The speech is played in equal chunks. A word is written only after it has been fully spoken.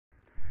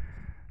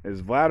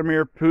Is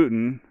Vladimir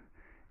Putin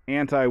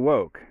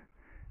anti-woke?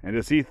 And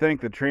does he think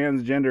the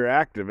transgender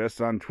activists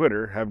on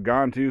Twitter have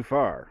gone too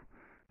far?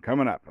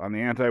 Coming up on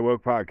the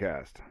Anti-Woke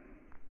Podcast.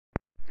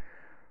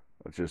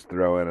 Let's just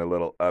throw in a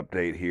little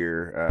update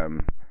here.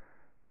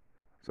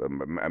 So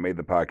I made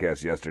the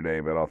podcast yesterday,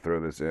 but I'll throw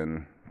this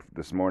in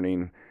this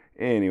morning.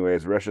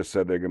 Anyways, Russia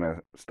said they're going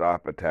to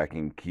stop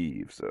attacking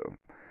Kyiv, so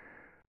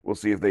we'll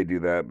see if they do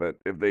that. But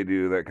if they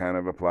do, that kind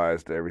of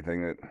applies to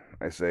everything that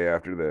I say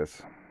after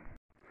this.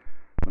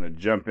 I'm going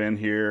to jump in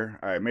here.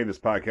 I made this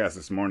podcast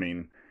this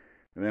morning,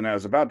 and then I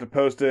was about to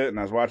post it, and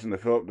I was watching the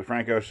Philip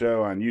DeFranco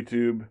show on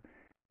YouTube,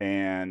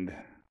 and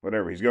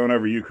whatever, he's going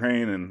over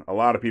Ukraine, and a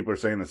lot of people are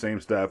saying the same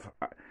stuff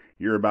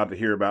you're about to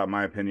hear about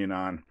my opinion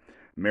on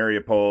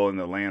Mariupol and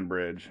the land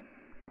bridge.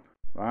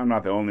 I'm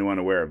not the only one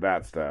aware of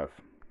that stuff,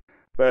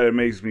 but it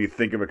makes me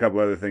think of a couple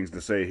other things to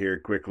say here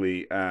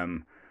quickly. I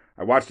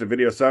watched a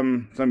video,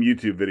 some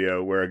YouTube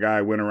video, where a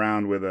guy went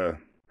around with a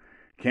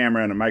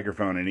camera and a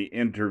microphone, and he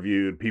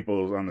interviewed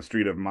people on the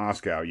street of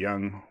Moscow,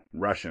 young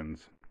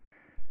Russians,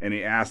 and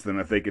he asked them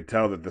if they could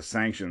tell that the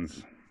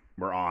sanctions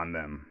were on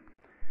them.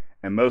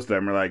 And most of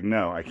them are like,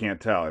 no, I can't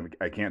tell.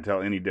 I can't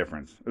tell any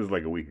difference. This was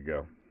like a week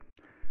ago.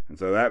 And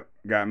so that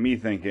got me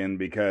thinking,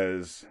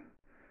 because,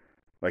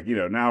 like, you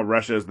know, now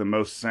Russia is the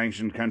most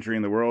sanctioned country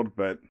in the world,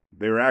 but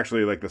they were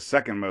actually like the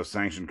second most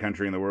sanctioned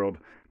country in the world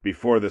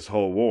before this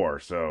whole war.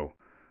 So,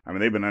 I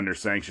mean, they've been under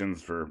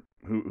sanctions for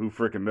who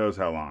frickin' knows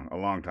how long, a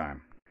long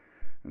time.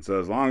 And so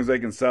as long as they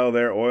can sell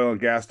their oil and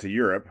gas to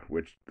Europe,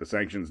 which the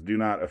sanctions do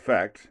not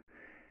affect,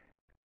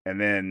 and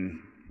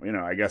then, you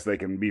know, I guess they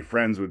can be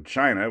friends with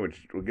China,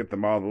 which will get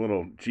them all the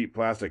little cheap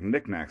plastic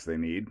knickknacks they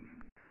need.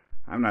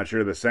 I'm not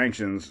sure the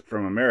sanctions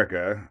from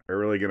America are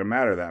really going to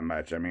matter that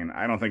much. I mean,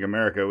 I don't think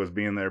America was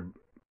being their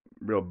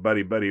real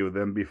buddy-buddy with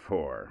them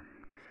before.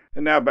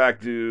 And now back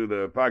to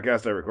the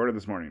podcast I recorded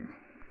this morning.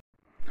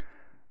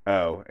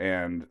 Oh,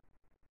 and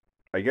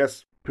I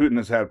guess Putin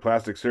has had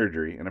plastic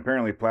surgery, and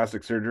apparently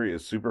plastic surgery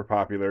is super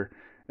popular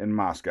in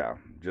Moscow,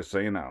 just so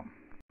you know.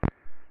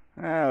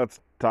 Let's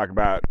talk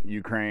about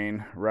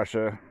Ukraine,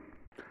 Russia.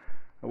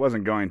 I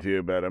wasn't going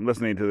to, but I'm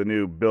listening to the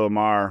new Bill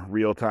Maher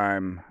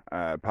real-time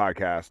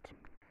podcast,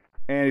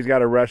 and he's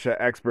got a Russia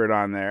expert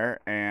on there,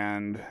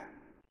 and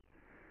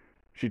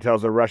she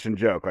tells a Russian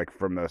joke, like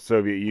from the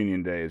Soviet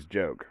Union days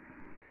joke.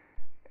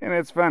 And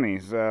it's funny,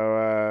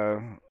 so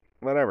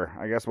whatever.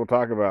 I guess we'll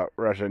talk about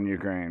Russia and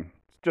Ukraine,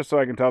 just so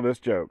I can tell this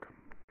joke.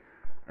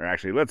 Or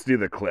actually, let's do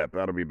the clip.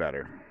 That'll be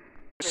better.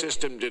 The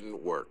system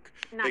didn't work.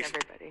 Not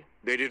everybody.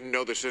 They didn't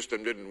know the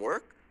system didn't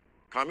work?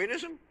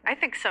 Communism? I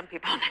think some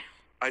people know.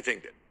 I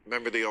think that.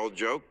 Remember the old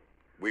joke?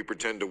 We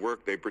pretend to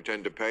work, they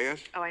pretend to pay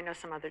us? Oh, I know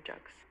some other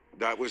jokes.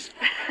 That was...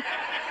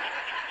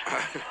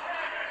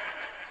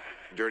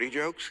 dirty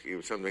jokes?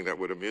 Something that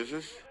would amuse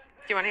us?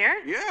 Do you want to hear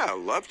it? Yeah,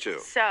 love to.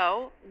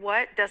 So,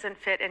 what doesn't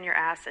fit in your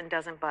ass and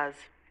doesn't buzz?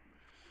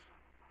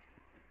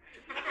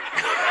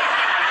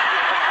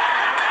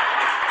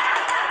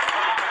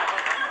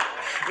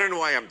 I don't know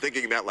why I'm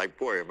thinking that, like,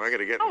 boy, am I going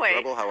to get in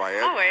trouble how I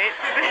am? Oh, wait.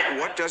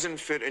 What doesn't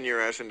fit in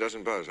your ass and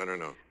doesn't buzz? I don't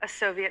know. A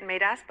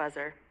Soviet-made ass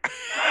buzzer. Okay,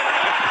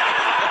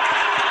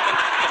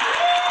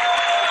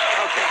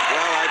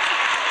 well,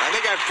 I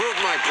think I've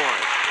proved my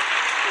point.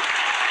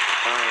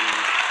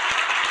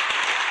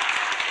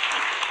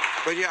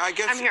 But yeah, I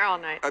guess... I'm here all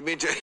night. I mean...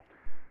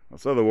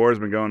 So the war's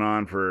been going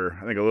on for,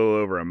 I think, a little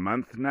over a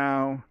month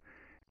now.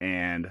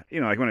 And,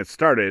 you know, like when it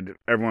started,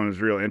 everyone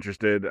was real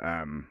interested.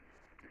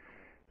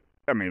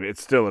 I mean,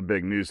 it's still a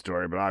big news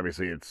story, but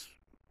obviously it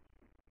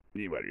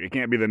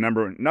can't be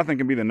nothing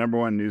can be the number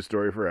one news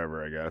story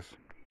forever, I guess.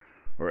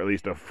 Or at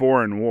least a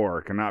foreign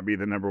war cannot be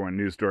the number one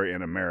news story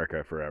in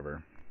America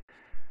forever.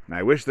 And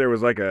I wish there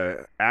was like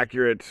a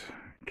accurate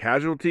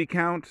casualty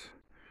count.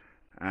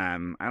 I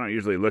don't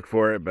usually look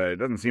for it, but it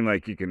doesn't seem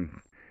like you can.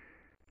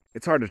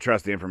 It's hard to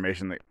trust the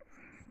information that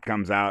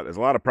comes out. There's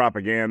a lot of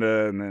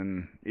propaganda, and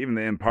then even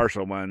the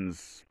impartial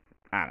ones,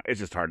 I don't know, it's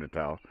just hard to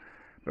tell.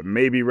 But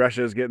maybe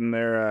Russia's getting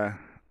their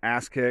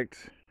ass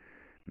kicked.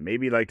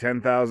 Maybe like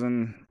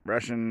 10,000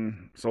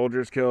 Russian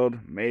soldiers killed.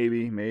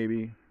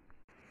 Maybe.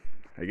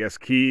 I guess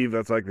Kyiv,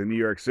 that's like the New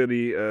York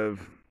City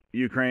of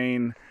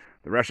Ukraine.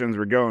 The Russians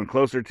were going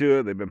closer to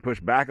it. They've been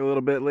pushed back a little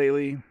bit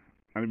lately.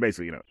 I mean,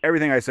 basically, you know,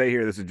 everything I say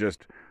here, this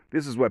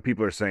is what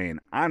people are saying.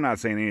 I'm not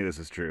saying any of this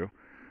is true,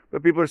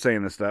 but people are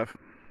saying this stuff.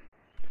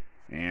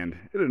 And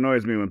it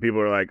annoys me when people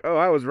are like, oh,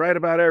 I was right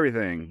about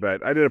everything.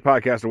 But I did a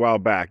podcast a while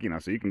back, you know,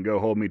 so you can go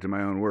hold me to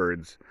my own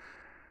words.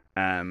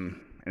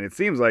 And it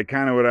seems like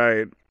kind of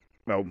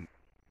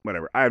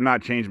whatever. I have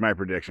not changed my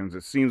predictions.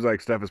 It seems like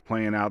stuff is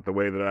playing out the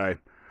way that I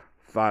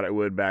thought it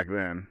would back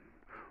then.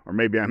 Or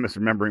maybe I'm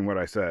misremembering what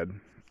I said.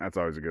 That's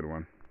always a good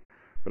one.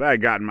 But I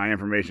had gotten my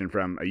information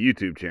from a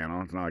YouTube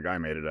channel. It's not like I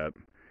made it up.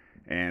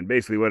 And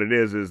basically what it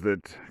is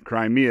that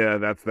Crimea,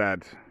 that's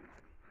that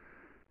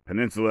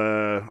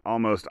peninsula,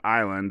 almost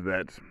island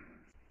that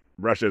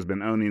Russia has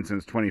been owning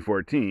since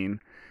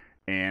 2014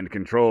 and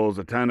controls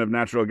a ton of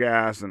natural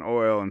gas and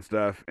oil and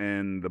stuff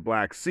in the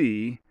Black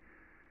Sea.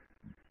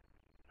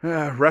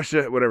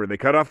 Russia, whatever, they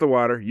cut off the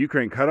water.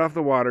 Ukraine cut off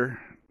the water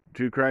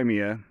to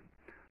Crimea.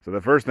 So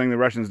the first thing the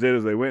Russians did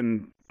is they went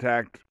and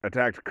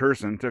attacked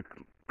Kherson, took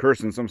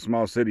Kherson, some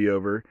small city,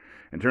 over,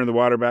 and turned the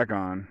water back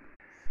on.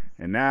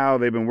 And now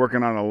they've been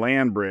working on a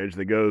land bridge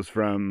that goes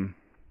from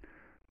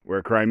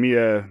where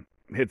Crimea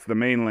hits the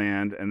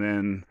mainland and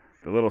then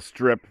the little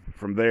strip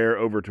from there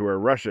over to where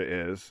Russia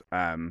is.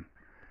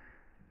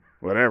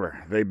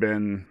 Whatever. They've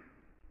been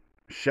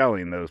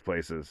shelling those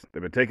places.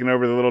 They've been taking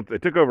over they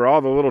took over all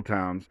the little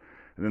towns,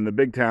 and then the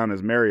big town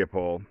is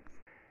Mariupol,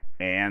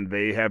 and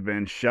they have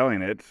been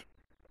shelling it,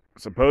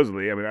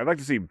 supposedly. I mean, I'd like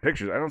to see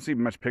pictures. I don't see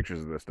much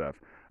pictures of this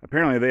stuff.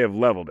 Apparently they have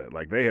leveled it.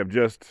 Like, they have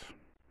just,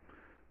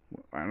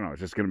 I don't know,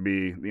 it's just going to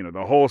be,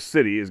 the whole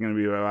city is going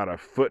to be about a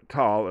foot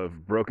tall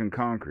of broken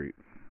concrete.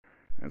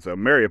 And so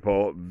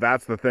Mariupol,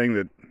 that's the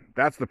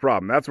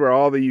problem. That's where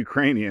all the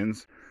Ukrainian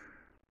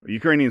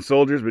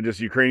soldiers, but just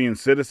Ukrainian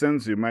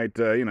citizens who might,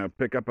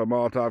 pick up a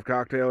Molotov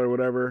cocktail or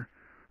whatever.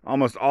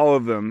 Almost all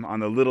of them on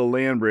the little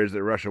land bridge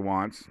that Russia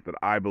wants, that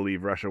I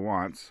believe Russia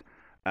wants.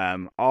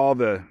 All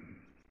the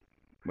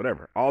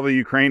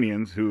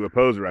Ukrainians who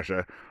oppose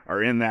Russia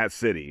are in that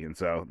city. And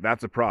so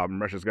that's a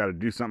problem. Russia's got to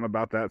do something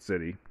about that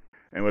city.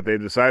 And what they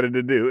decided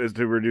to do is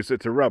to reduce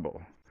it to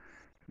rubble.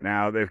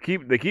 Now, they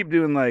keep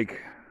doing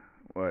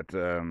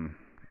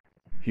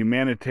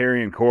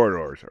humanitarian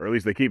corridors, or at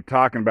least they keep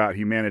talking about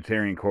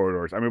humanitarian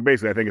corridors. I mean,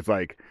 basically, I think it's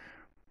like,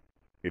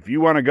 if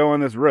you want to go on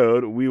this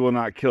road, we will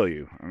not kill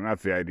you. And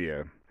that's the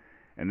idea.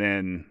 And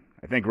then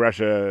I think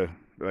Russia,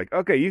 they're like,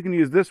 okay, you can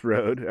use this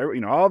road.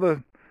 All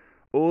the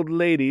old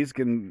ladies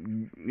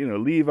can,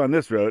 leave on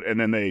this road. And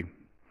then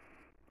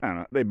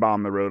they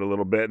bomb the road a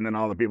little bit. And then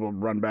all the people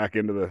run back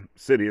into the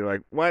city. They're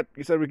like, what?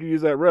 You said we could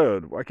use that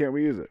road. Why can't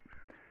we use it?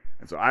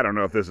 And so I don't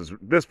know if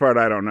this part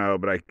I don't know,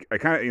 but I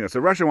kind of, so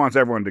Russia wants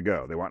everyone to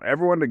go. They want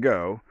everyone to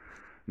go.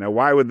 Now,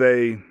 why would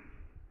they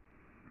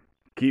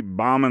keep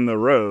bombing the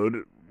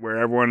road where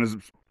everyone is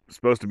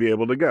supposed to be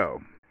able to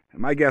go?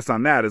 And my guess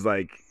on that is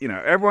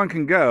everyone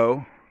can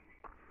go,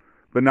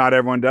 but not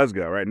everyone does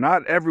go, right?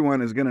 Not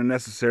everyone is going to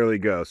necessarily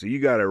go. So you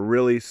got to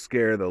really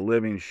scare the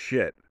living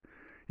shit.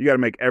 You got to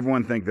make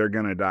everyone think they're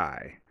going to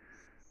die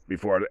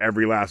before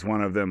every last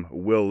one of them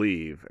will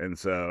leave. And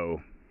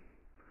so,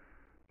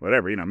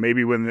 whatever,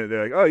 maybe when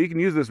they're like, oh, you can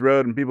use this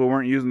road, and people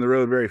weren't using the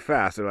road very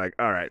fast, they're like,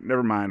 all right,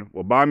 never mind.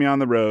 We'll bomb you on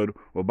the road.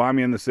 We'll bomb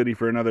you in the city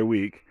for another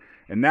week.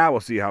 And now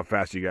we'll see how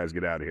fast you guys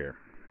get out of here.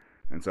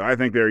 And so I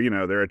think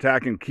they're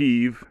attacking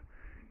Kyiv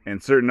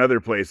and certain other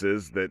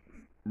places that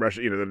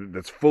Russia,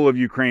 that's full of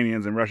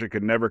Ukrainians and Russia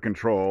could never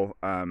control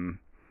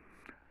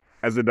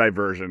as a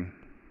diversion.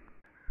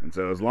 And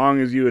so as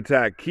long as you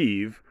attack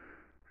Kyiv,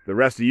 the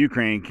rest of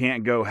Ukraine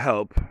can't go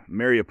help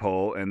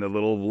Mariupol and the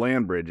little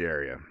land bridge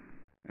area.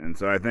 And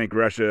so I think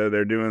Russia,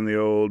 they're doing the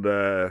old,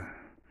 was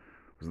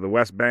it the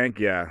West Bank?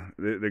 Yeah,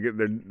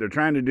 they're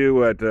trying to do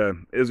what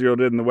Israel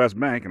did in the West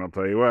Bank, and I'll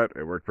tell you what,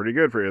 it worked pretty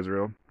good for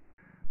Israel.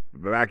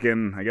 Back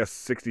in, I guess,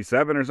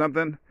 67 or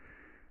something,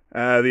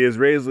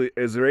 the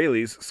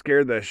Israelis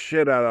scared the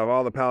shit out of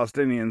all the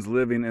Palestinians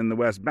living in the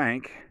West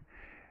Bank,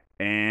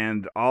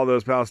 and all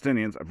those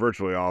Palestinians,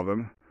 virtually all of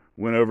them,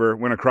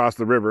 went across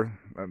the river.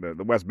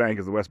 The West Bank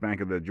is the West Bank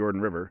of the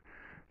Jordan River.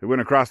 They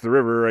went across the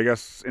river, I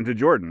guess, into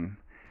Jordan,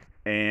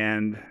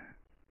 and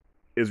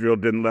Israel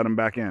didn't let them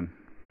back in.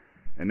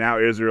 And now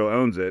Israel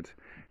owns it.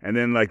 And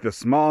then, the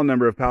small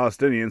number of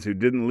Palestinians who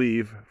didn't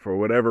leave for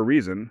whatever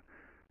reason,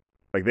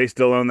 they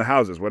still own the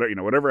houses.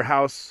 Whatever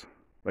house,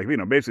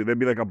 basically there'd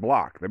be a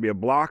block. There'd be a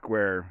block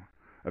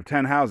of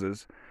 10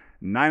 houses.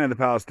 9 of the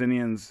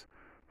Palestinians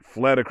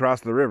fled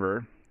across the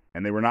river,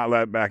 and they were not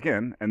let back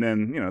in. And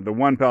then, the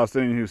one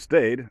Palestinian who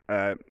stayed,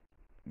 they're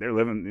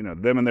living,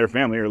 them and their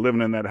family are living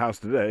in that house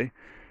today.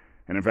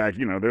 And in fact,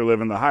 they're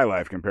living the high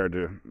life compared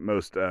to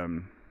most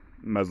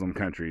Muslim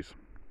countries.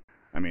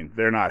 I mean,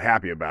 they're not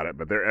happy about it,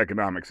 but their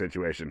economic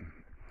situation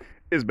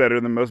is better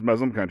than most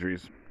Muslim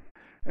countries.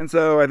 And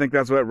so I think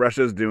that's what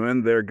Russia's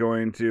doing. They're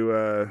going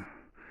to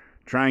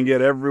try and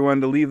get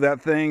everyone to leave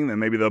that thing. Then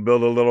maybe they'll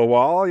build a little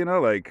wall,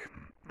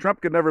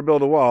 Trump could never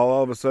build a wall.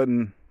 All of a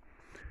sudden,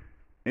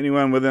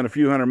 anyone within a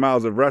few hundred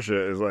miles of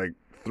Russia is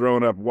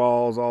throwing up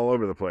walls all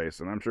over the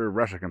place. And I'm sure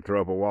Russia can throw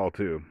up a wall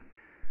too.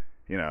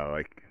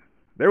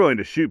 They're willing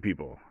to shoot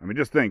people. I mean,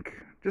 just think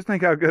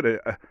how good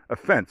a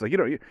fence.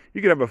 You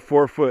could have a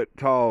 4-foot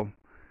tall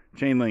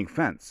chain link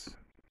fence,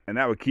 and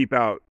that would keep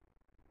out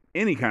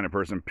any kind of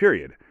person,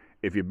 period,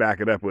 if you back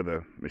it up with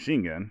a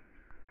machine gun.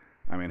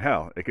 I mean,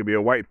 hell, it could be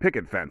a white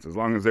picket fence, as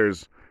long as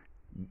there's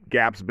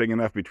gaps big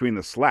enough between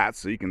the slats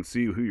so you can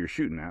see who you're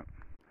shooting at.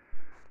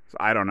 So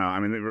I don't know. I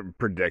mean,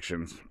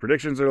 predictions.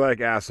 Predictions are like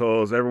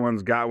assholes.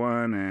 Everyone's got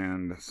one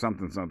and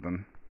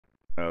something.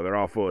 Oh, they're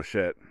all full of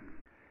shit.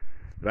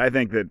 But I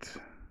think that,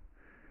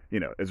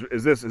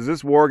 is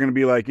this war going to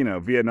be like,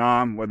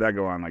 Vietnam? What'd that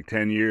go on?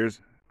 10 years?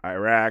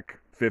 Iraq,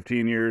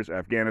 15 years.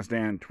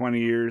 Afghanistan, 20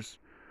 years.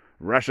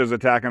 Russia's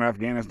attacking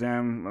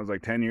Afghanistan. That was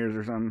 10 years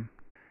or something.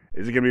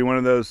 Is it going to be one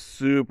of those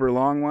super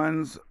long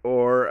ones?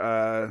 Or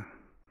are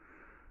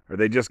Are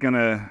they just going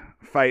to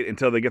fight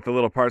until they get the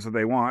little parts that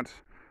they want,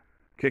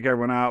 kick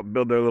everyone out,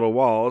 build their little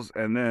walls,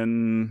 and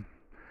then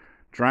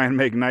try and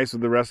make nice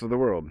with the rest of the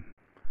world?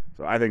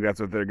 So I think that's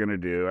what they're going to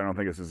do. I don't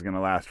think this is going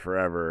to last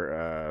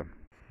forever.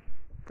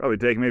 Probably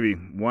take maybe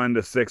 1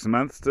 to 6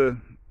 months to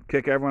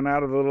kick everyone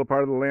out of the little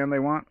part of the land they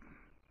want.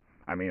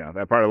 I mean,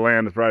 that part of the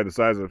land is probably the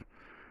size of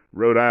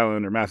Rhode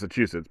Island or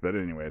Massachusetts, but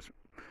anyways,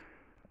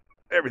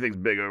 everything's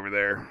big over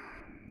there.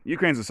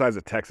 Ukraine's the size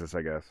of Texas,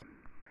 I guess.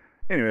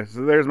 Anyway,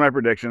 so there's my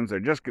predictions. They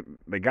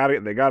got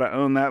to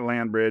own that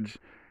land bridge,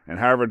 and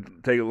however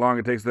long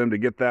it takes them to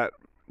get that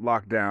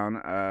locked down,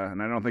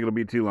 and I don't think it'll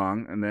be too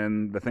long, and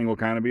then the thing will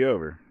kind of be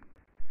over.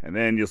 And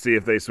then you'll see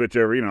if they switch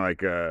over,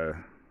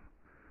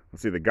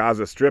 let's see, the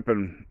Gaza Strip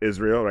in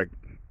Israel, like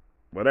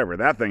whatever,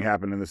 that thing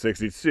happened in the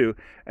 60s too,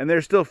 and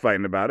they're still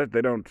fighting about it.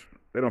 They don't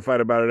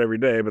fight about it every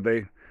day, but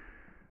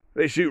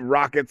they shoot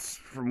rockets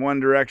from one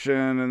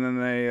direction, and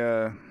then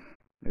they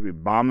maybe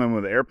bomb them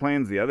with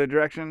airplanes the other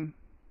direction.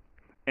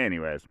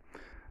 Anyways,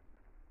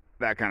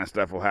 that kind of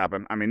stuff will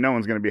happen. I mean, no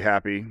one's going to be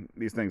happy.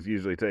 These things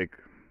usually take,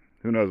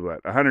 who knows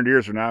what, 100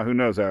 years from now, who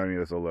knows how any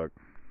of this will look.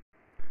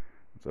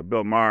 So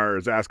Bill Maher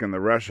is asking the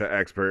Russia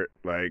expert,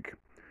 like,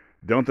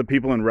 don't the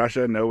people in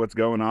Russia know what's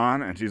going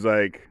on? And she's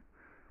like,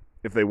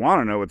 if they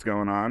want to know what's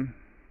going on,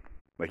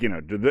 like,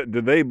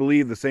 do they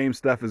believe the same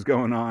stuff is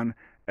going on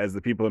as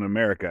the people in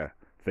America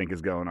think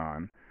is going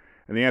on?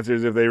 And the answer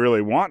is, if they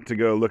really want to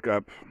go look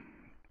up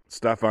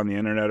stuff on the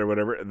internet or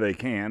whatever, they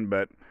can,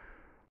 but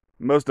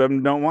most of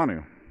them don't want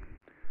to.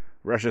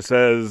 Russia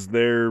says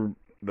the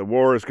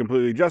war is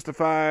completely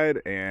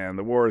justified and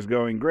the war is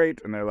going great,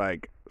 and they're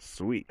like,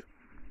 sweet.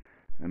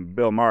 And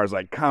Bill Maher's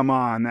like, come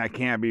on, that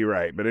can't be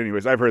right. But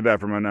anyways, I've heard that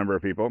from a number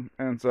of people,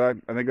 and so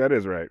I think that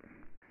is right.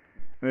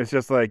 And it's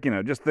just like,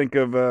 just think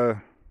of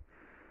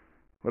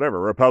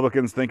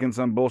Republicans thinking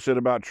some bullshit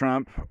about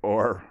Trump,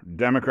 or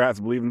Democrats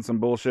believing some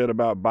bullshit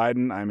about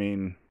Biden. I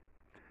mean,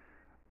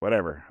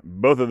 whatever.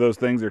 Both of those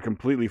things are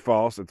completely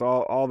false. It's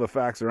all the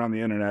facts are on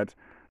the internet.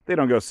 They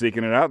don't go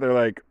seeking it out. They're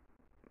like,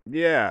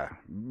 yeah,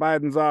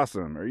 Biden's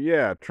awesome, or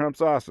yeah,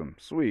 Trump's awesome,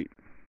 sweet.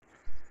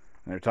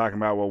 And they're talking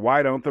about, well,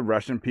 why don't the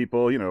Russian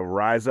people,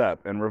 rise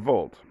up and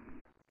revolt?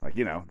 Like,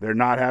 they're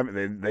not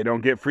they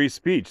don't get free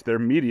speech. Their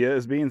media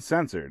is being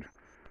censored.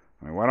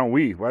 I mean, why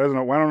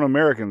don't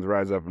Americans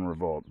rise up and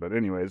revolt? But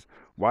anyways,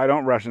 why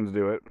don't Russians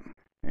do it?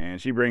 And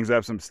she brings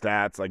up some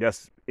stats. I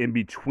guess in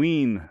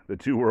between the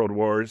two world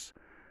wars,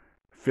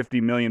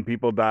 50 million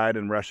people died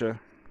in Russia.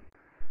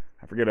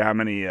 I forget how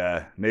many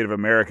Native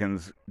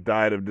Americans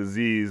died of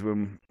disease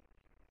when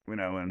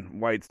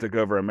whites took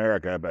over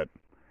America, but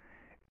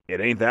it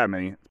ain't that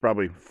many. It's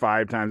probably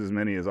 5 times as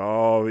many as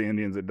all the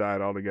Indians that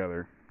died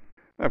altogether.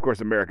 And of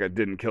course, America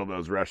didn't kill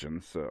those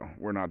Russians, so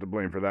we're not to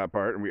blame for that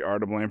part, and we are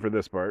to blame for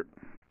this part.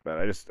 But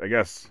I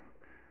guess,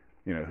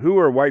 who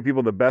are white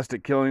people the best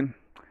at killing?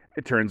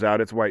 It turns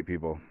out it's white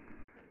people.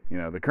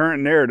 The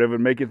current narrative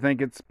would make you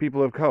think it's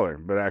people of color,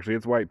 but actually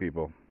it's white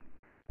people.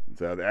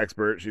 So the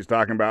expert, she's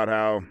talking about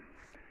how,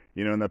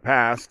 in the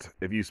past,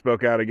 if you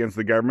spoke out against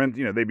the government,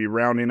 they'd be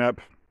rounding up,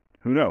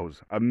 who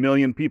knows, 1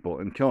 million people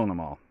and killing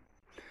them all.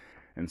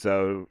 And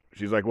so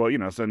she's like, well,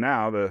 so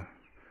now the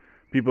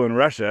people in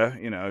Russia,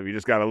 if you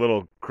just got a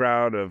little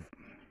crowd of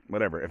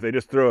whatever, if they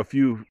just throw a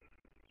few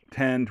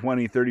 10,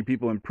 20, 30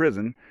 people in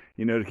prison,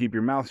 to keep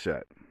your mouth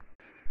shut.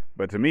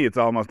 But to me, it's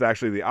almost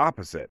actually the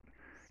opposite.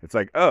 It's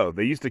like, oh,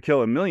 they used to kill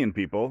 1 million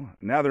people.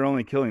 Now they're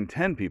only killing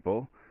 10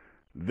 people.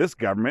 This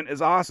government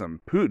is awesome.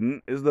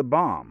 Putin is the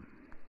bomb.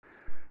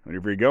 And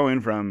if you're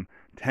going from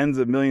tens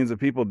of millions of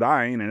people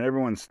dying and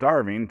everyone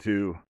starving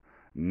to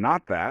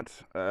not that,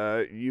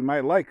 you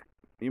might like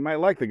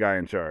the guy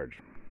in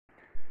charge.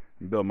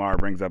 Bill Maher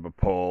brings up a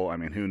poll. I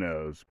mean, who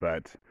knows?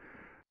 But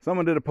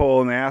someone did a poll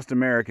and they asked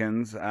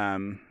Americans,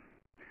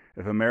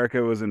 if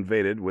America was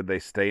invaded, would they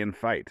stay and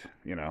fight?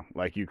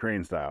 Like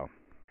Ukraine style.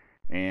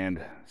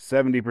 And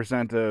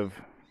 70%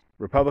 of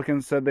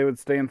Republicans said they would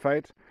stay and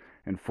fight,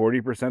 and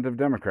 40% of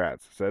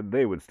Democrats said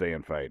they would stay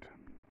and fight.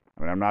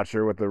 I mean, I'm not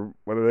sure what they're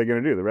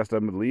going to do. The rest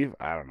of them would leave?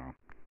 I don't know.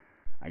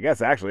 I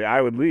guess actually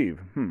I would leave.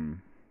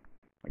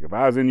 Like if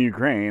I was in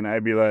Ukraine,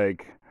 I'd be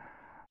like,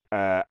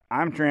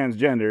 I'm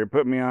transgender.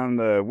 Put me on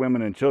the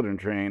women and children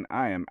train.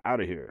 I am out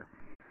of here.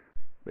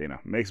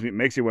 But, makes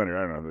you wonder.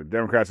 I don't know. The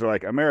Democrats are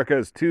like, America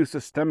is too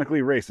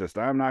systemically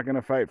racist. I'm not going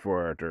to fight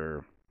for it.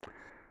 Or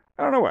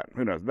I don't know what.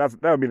 Who knows?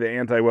 That would be the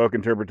anti-woke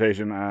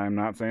interpretation. I'm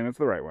not saying it's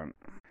the right one.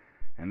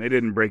 And they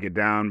didn't break it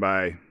down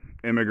by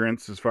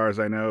immigrants, as far as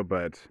I know.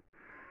 But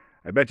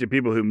I bet you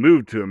people who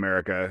moved to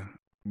America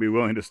would be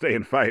willing to stay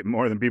and fight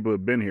more than people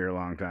who've been here a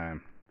long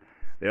time.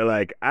 They're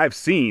like, I've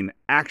seen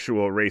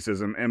actual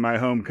racism in my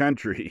home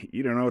country.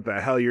 You don't know what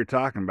the hell you're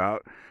talking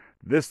about.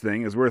 This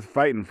thing is worth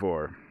fighting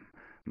for.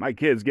 My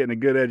kid's getting a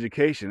good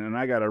education, and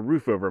I got a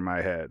roof over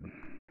my head.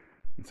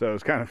 And so it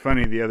was kind of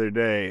funny the other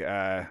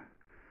day.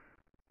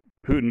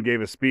 Putin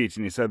gave a speech,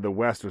 and he said the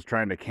West was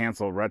trying to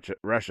cancel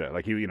Russia.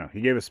 Like,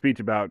 he gave a speech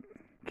about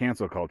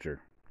cancel culture.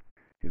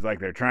 He's like,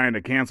 they're trying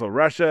to cancel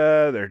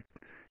Russia.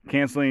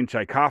 canceling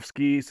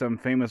Tchaikovsky, some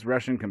famous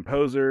Russian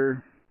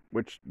composer,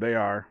 which they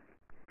are.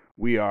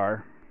 We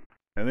are.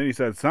 And then he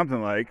said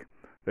something like,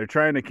 they're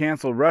trying to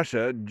cancel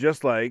Russia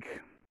just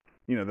like,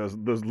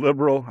 those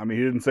liberal, he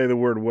didn't say the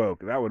word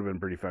woke. That would have been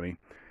pretty funny.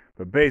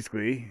 But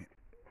basically,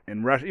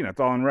 in Russian, it's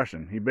all in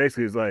Russian. He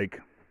basically is like,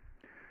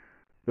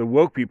 the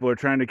woke people are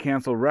trying to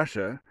cancel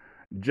Russia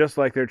just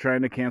like they're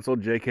trying to cancel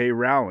J.K.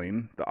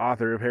 Rowling, the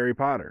author of Harry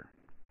Potter.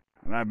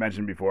 And I've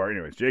mentioned before,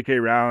 anyways, J.K.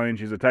 Rowling,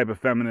 she's a type of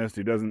feminist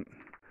who doesn't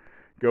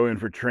go in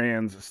for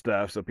trans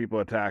stuff, so people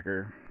attack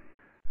her.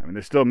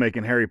 They're still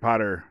making Harry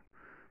Potter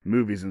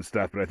movies and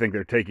stuff, but I think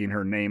they're taking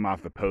her name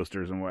off the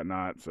posters and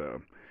whatnot,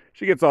 so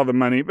she gets all the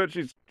money, but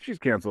she's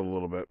canceled a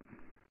little bit.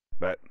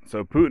 But,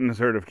 so Putin has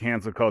heard of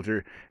cancel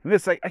culture, and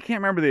this, I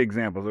can't remember the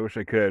examples, I wish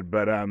I could,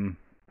 but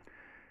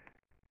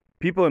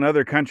people in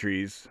other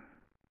countries,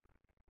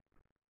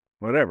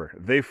 whatever,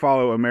 they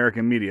follow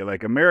American media.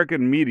 Like,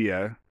 American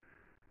media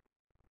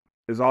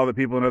is all that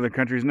people in other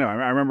countries know.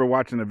 I remember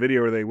watching a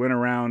video where they went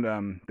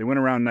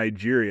around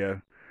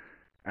Nigeria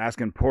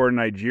asking poor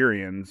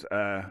Nigerians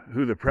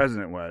who the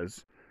president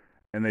was,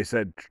 and they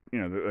said,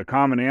 the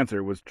common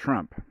answer was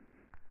Trump.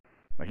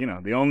 Like,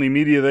 the only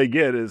media they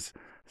get is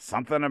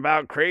something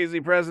about crazy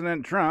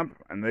President Trump,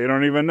 and they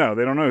don't even know.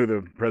 They don't know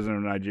who the president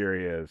of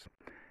Nigeria is.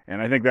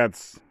 And I think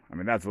that's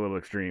a little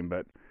extreme,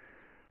 but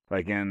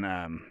like in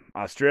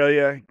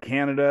Australia,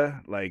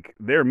 Canada, like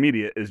their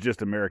media is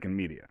just American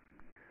media.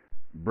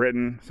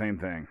 Britain, same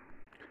thing.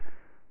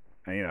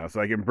 And, it's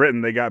like in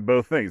Britain, they got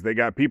both things. They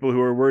got people who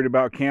are worried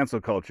about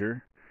cancel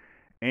culture,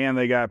 and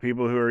they got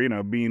people who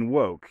are, being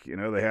woke.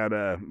 They had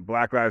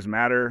Black Lives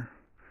Matter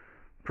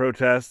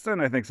protests,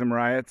 and I think some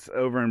riots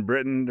over in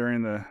Britain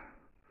during the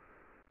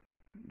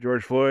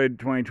George Floyd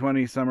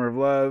 2020 Summer of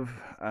Love.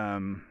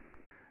 And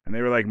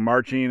they were like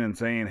marching and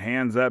saying,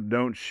 hands up,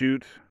 don't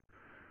shoot,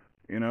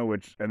 and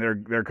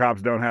their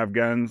cops don't have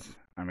guns.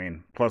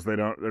 Plus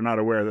they're not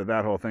aware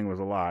that whole thing was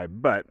a lie,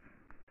 but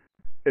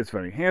it's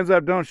funny. Hands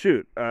up, don't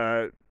shoot.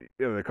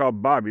 They're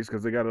called Bobbies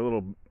because they got a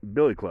little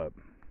billy club.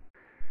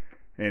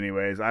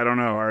 Anyways, I don't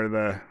know. Are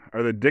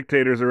the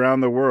dictators around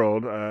the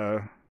world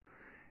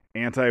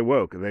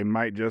anti-woke? They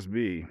might just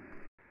be.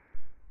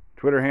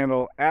 Twitter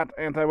handle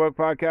 @AntiWoke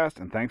Podcast,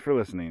 and thanks for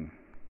listening.